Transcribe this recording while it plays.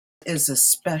Is a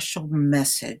special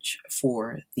message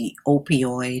for the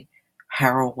opioid,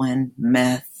 heroin,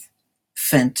 meth,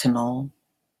 fentanyl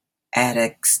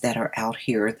addicts that are out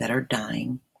here that are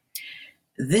dying.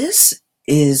 This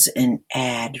is an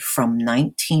ad from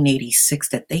 1986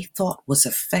 that they thought was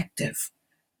effective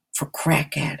for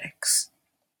crack addicts.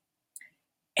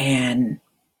 And,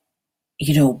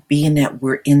 being that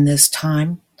we're in this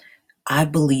time, I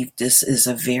believe this is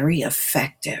a very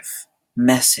effective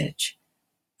message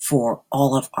for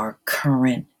all of our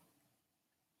current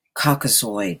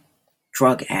Caucasoid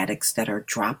drug addicts that are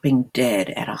dropping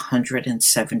dead at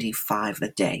 175 a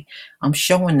day. I'm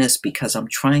showing this because I'm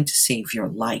trying to save your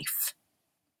life.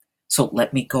 So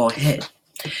let me go ahead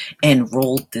and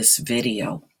roll this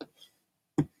video.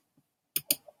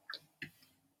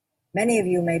 Many of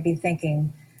you may be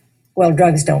thinking, well,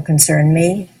 drugs don't concern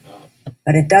me,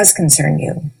 but it does concern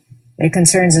you. It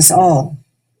concerns us all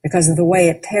because of the way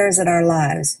it tears at our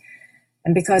lives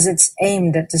and because it's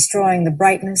aimed at destroying the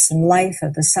brightness and life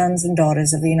of the sons and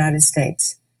daughters of the United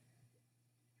States.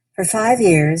 For 5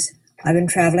 years, I've been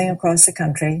traveling across the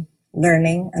country,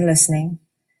 learning and listening,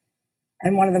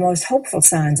 and one of the most hopeful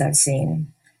signs I've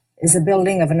seen is the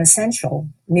building of an essential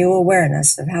new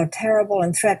awareness of how terrible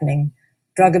and threatening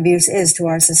drug abuse is to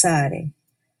our society.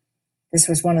 This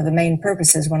was one of the main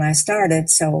purposes when I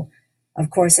started, so of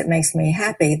course it makes me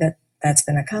happy that that's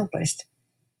been accomplished.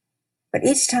 But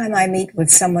each time I meet with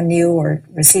someone new or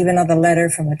receive another letter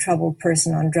from a troubled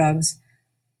person on drugs,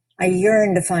 I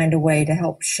yearn to find a way to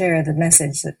help share the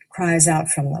message that cries out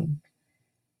from them.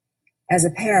 As a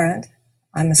parent,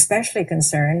 I'm especially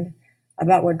concerned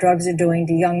about what drugs are doing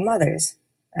to young mothers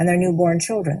and their newborn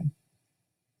children.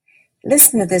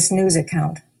 Listen to this news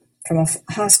account from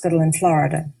a hospital in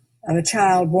Florida of a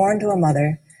child born to a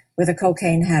mother with a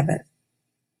cocaine habit.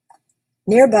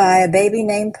 Nearby, a baby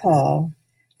named Paul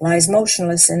lies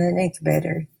motionless in an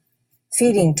incubator,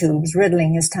 feeding tubes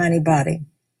riddling his tiny body.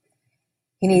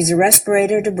 He needs a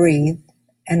respirator to breathe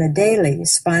and a daily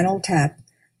spinal tap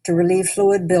to relieve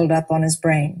fluid buildup on his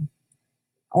brain.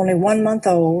 Only 1 month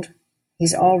old,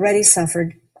 he's already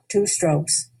suffered 2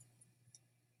 strokes.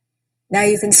 Now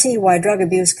you can see why drug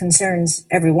abuse concerns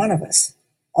every one of us,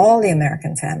 all the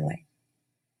American family.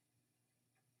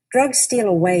 Drugs steal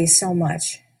away so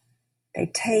much. They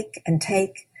take and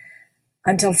take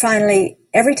until finally,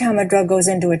 every time a drug goes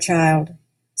into a child,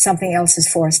 something else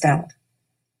is forced out,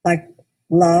 like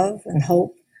love and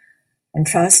hope and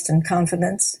trust and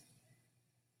confidence.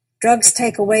 Drugs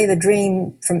take away the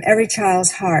dream from every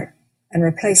child's heart and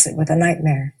replace it with a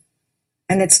nightmare.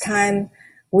 And it's time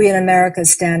we in America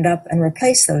stand up and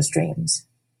replace those dreams.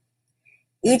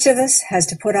 Each of us has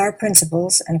to put our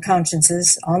principles and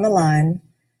consciences on the line,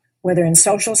 whether in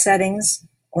social settings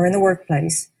or in the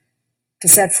workplace, to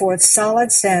set forth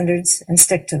solid standards and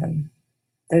stick to them.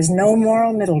 There's no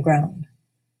moral middle ground.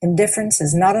 Indifference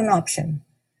is not an option.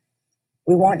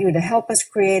 We want you to help us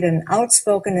create an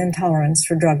outspoken intolerance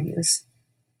for drug use.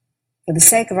 For the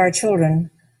sake of our children,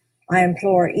 I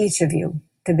implore each of you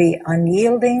to be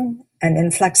unyielding and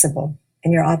inflexible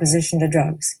in your opposition to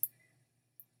drugs.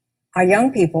 Our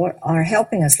young people are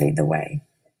helping us lead the way.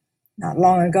 Not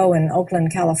long ago in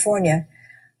Oakland, California,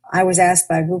 I was asked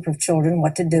by a group of children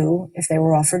what to do if they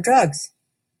were offered drugs.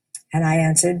 And I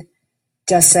answered,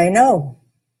 just say no.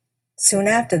 Soon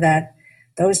after that,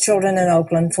 those children in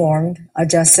Oakland formed a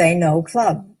Just Say No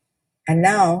club. And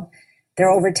now there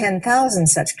are over 10,000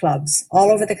 such clubs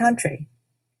all over the country.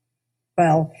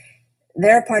 Well,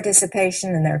 their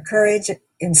participation and their courage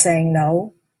in saying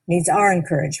no needs our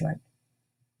encouragement.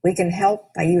 We can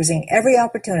help by using every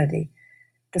opportunity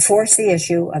to force the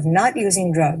issue of not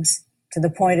using drugs to the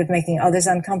point of making others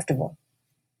uncomfortable,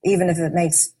 even if it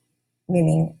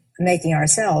meaning making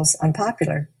ourselves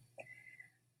unpopular.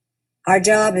 Our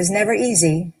job is never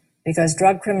easy because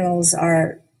drug criminals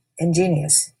are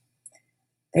ingenious.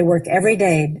 They work every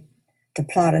day to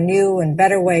plot a new and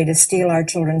better way to steal our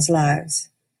children's lives,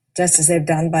 just as they've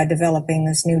done by developing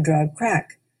this new drug,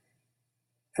 crack.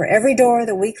 For every door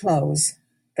that we close,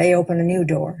 they open a new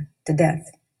door to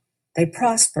death. They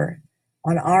prosper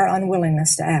on our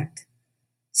unwillingness to act.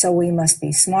 So we must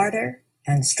be smarter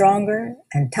and stronger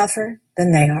and tougher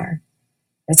than they are.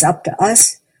 It's up to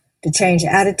us to change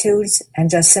attitudes and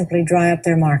just simply dry up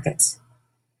their markets.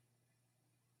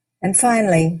 And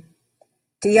finally,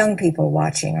 to young people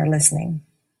watching or listening,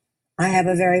 I have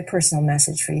a very personal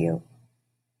message for you.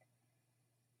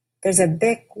 There's a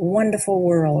big, wonderful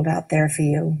world out there for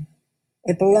you.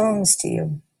 It belongs to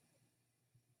you.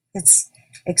 It's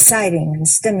exciting and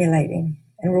stimulating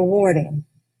and rewarding.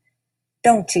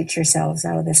 Don't cheat yourselves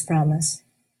out of this promise.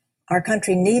 Our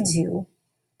country needs you,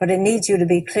 but it needs you to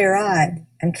be clear-eyed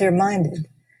and clear-minded.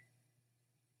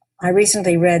 I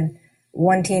recently read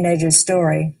one teenager's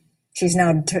story. She's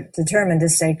now determined to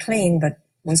stay clean, but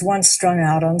was once strung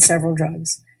out on several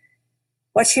drugs.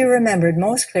 What she remembered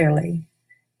most clearly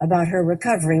about her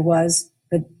recovery was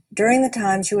that during the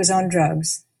time she was on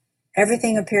drugs,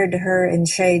 everything appeared to her in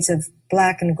shades of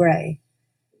black and gray.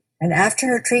 And after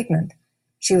her treatment,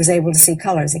 she was able to see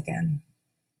colors again.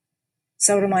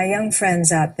 So to my young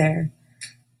friends out there,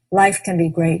 life can be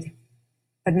great,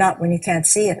 but not when you can't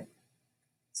see it.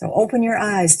 So open your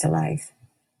eyes to life,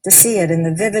 to see it in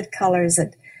the vivid colors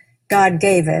that God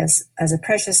gave us as a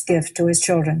precious gift to his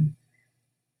children,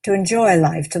 to enjoy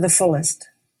life to the fullest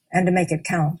and to make it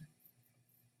count.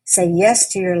 Say yes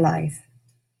to your life.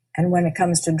 And when it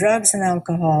comes to drugs and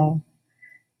alcohol,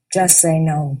 just say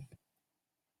no.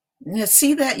 Yeah,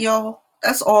 see that, y'all?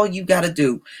 That's all you got to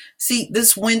do. See,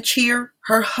 this wench here,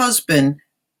 her husband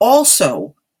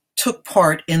also took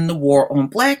part in the war on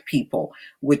black people,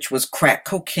 which was crack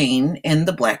cocaine in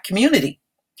the black community.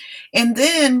 And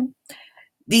then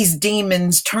these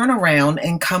demons turn around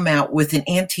and come out with an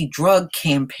anti-drug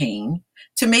campaign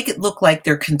to make it look like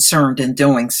they're concerned in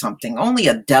doing something. Only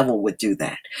a devil would do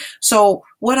that. So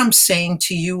what I'm saying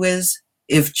to you is,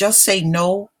 if just say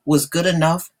no was good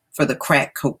enough for the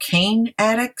crack cocaine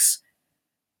addicts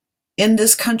in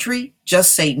this country,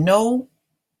 just say no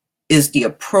is the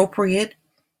appropriate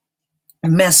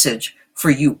message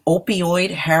for you opioid,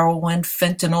 heroin,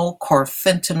 fentanyl,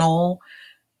 carfentanil,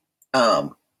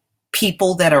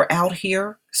 people that are out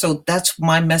here. So that's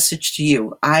my message to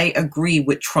you. I agree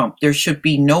with Trump. There should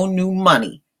be no new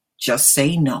money. Just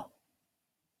say no.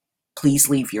 Please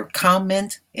leave your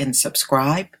comment and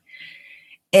subscribe.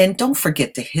 And don't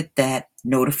forget to hit that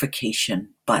notification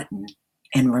button.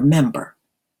 And remember,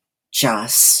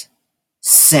 just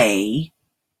say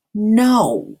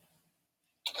no.